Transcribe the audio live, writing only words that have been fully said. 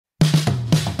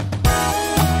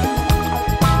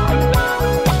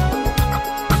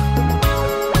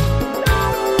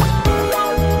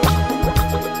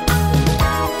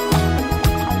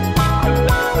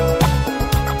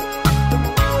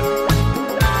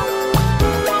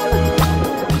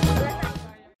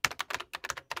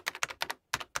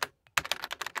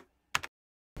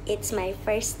It's my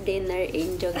first dinner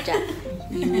in Jogja.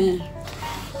 Ini.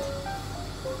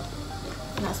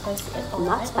 Not spicy at all.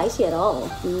 Not spicy at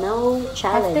all. No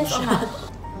challenge. Have taste or not?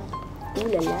 Ooh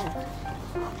la la.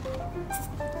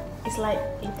 It's like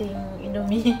eating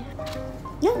Indomie.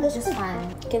 Yeah, that's Just good. fun.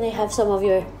 Can I have some of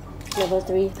your level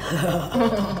 3? I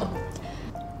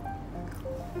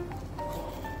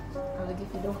will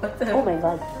give you the water. Oh my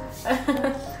god.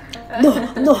 No.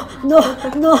 No.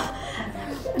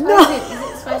 Is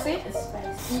it spicy? It's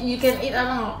spicy. You can eat or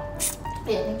not?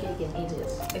 Yeah, I think you can eat it.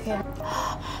 Okay.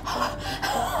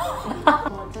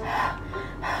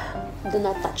 Do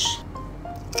not touch.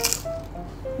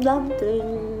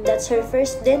 Dumpling. That's her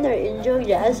first dinner in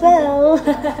Jogja as well.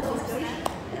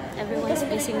 Everyone's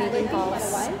busy making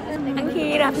calls. Ang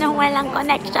hirap ng walang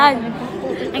connection.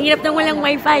 Ang hirap ng walang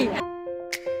wifi.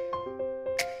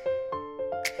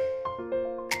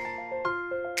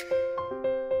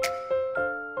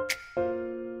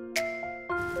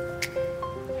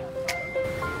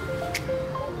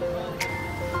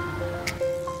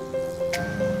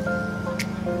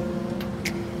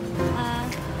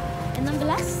 Anong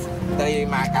gelas?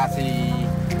 Terima kasih.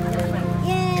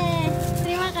 Yeay!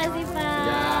 Terima kasih, Pak.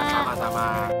 Ya,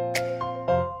 sama-sama.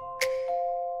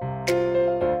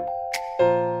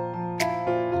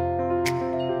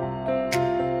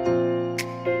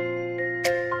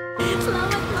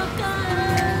 Selamat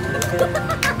makan!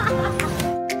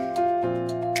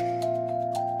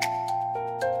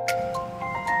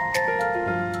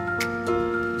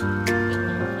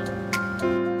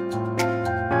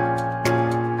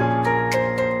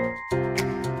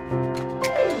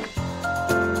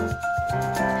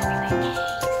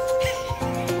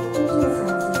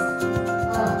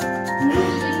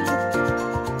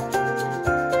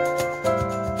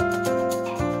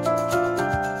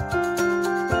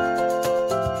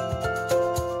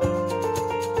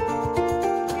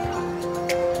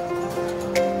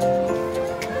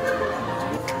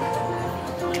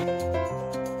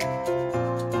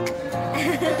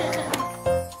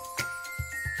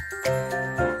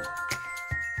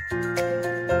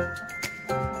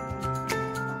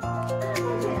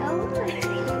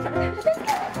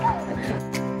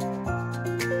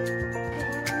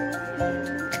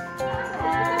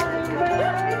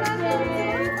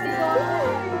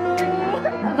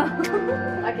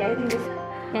 Okay, I think this.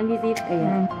 Can we eat?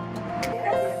 Ayan.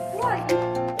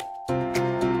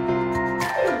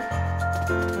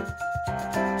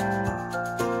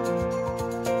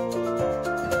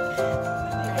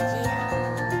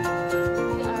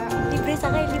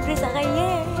 Libre sakay,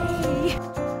 yay!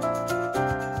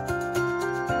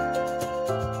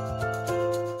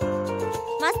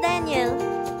 Mas Daniel,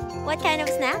 what kind of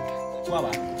snack?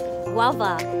 Guava.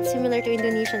 Guava. Similar to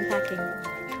Indonesian packing.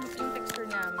 Yung texture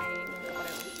niya may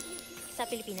kapareho. Sa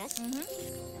Pilipinas?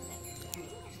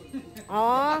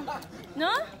 Oh.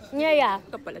 No? Yeah.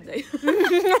 Kapaladay.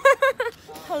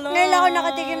 Hello. Ngayon ako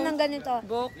nakatikim ng ganito.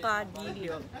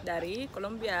 Bocadillo dari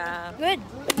Colombia. Good.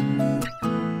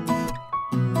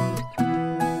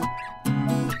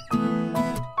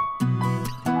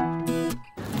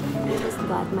 I just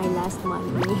got my last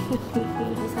money.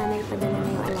 Sana ipadala na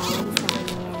yung allowance sa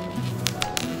akin.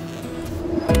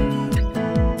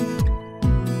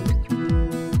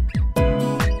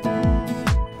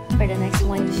 For the next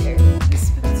 1 year.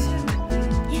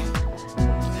 Yeah.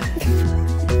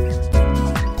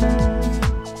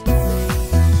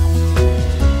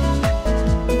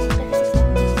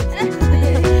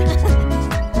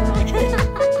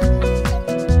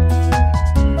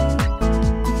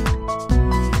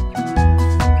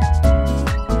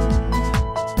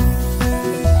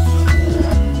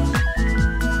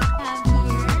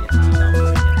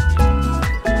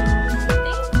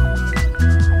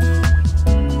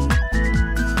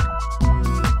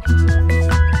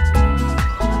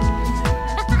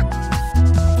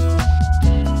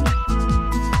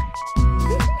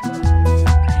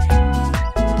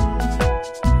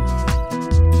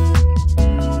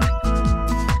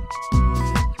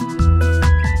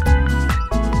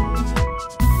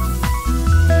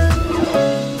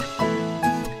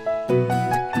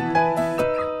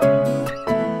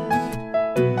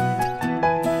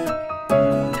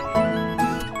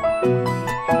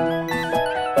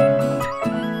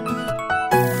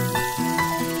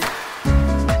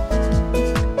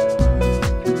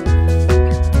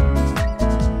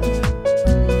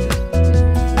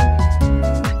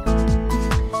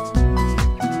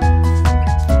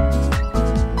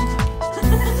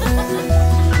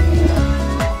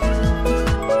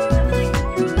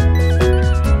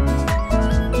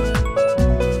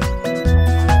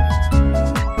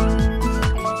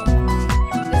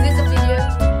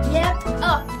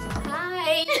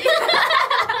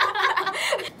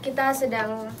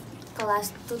 sedang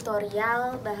kelas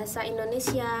tutorial bahasa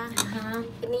Indonesia.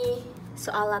 Ini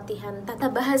soal latihan tata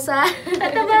bahasa.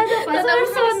 Tata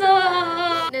bahasa.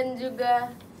 Dan juga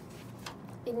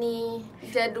ini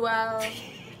jadwal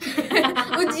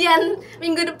ujian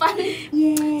minggu depan.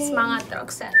 Semangat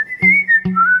Rokzen.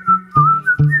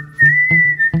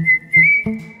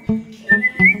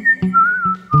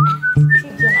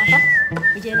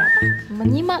 Ujian apa?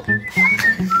 Menyimak.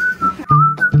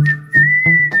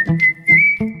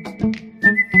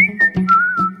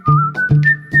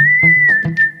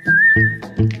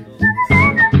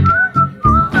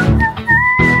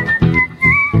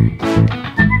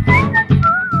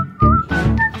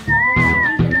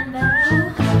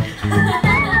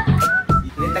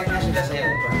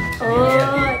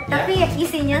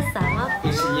 Sama.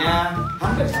 Isinya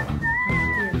hampir sama.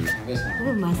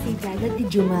 Masih ada di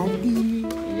Jumadi.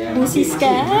 Iya,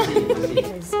 Musiska.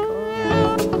 Let's go.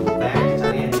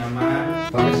 Cari yang nyaman.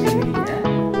 Bawa sini ya.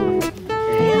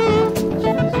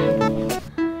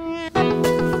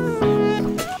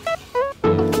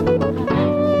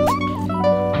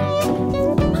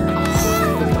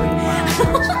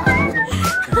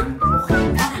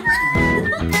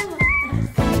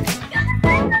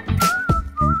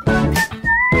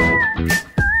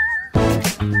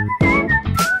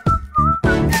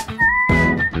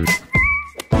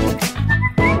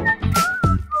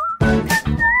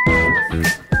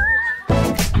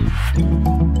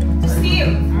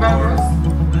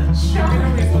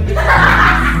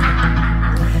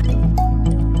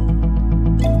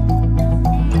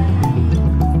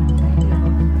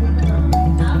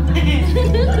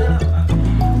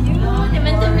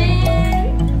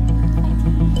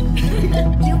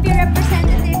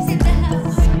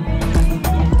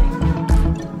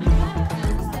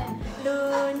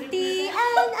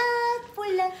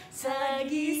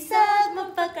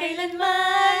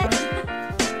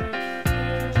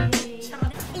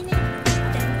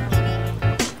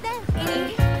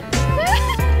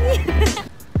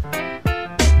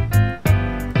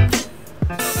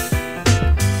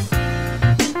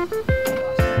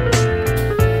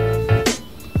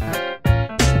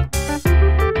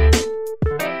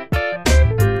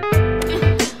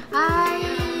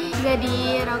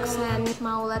 Jadi Rokzen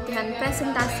mau latihan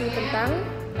presentasi tentang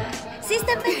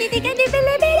sistem pendidikan di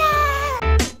Filipina.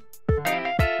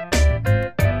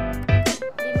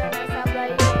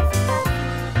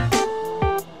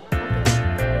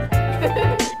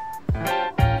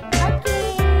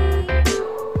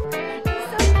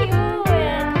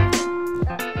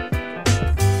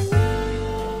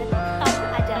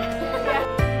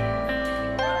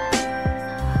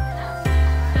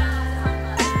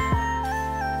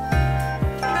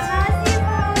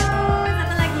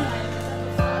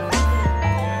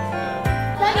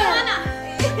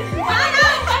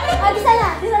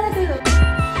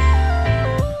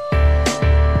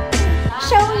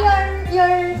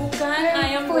 Bukan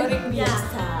ayam goreng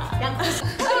biasa. Yang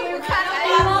bukan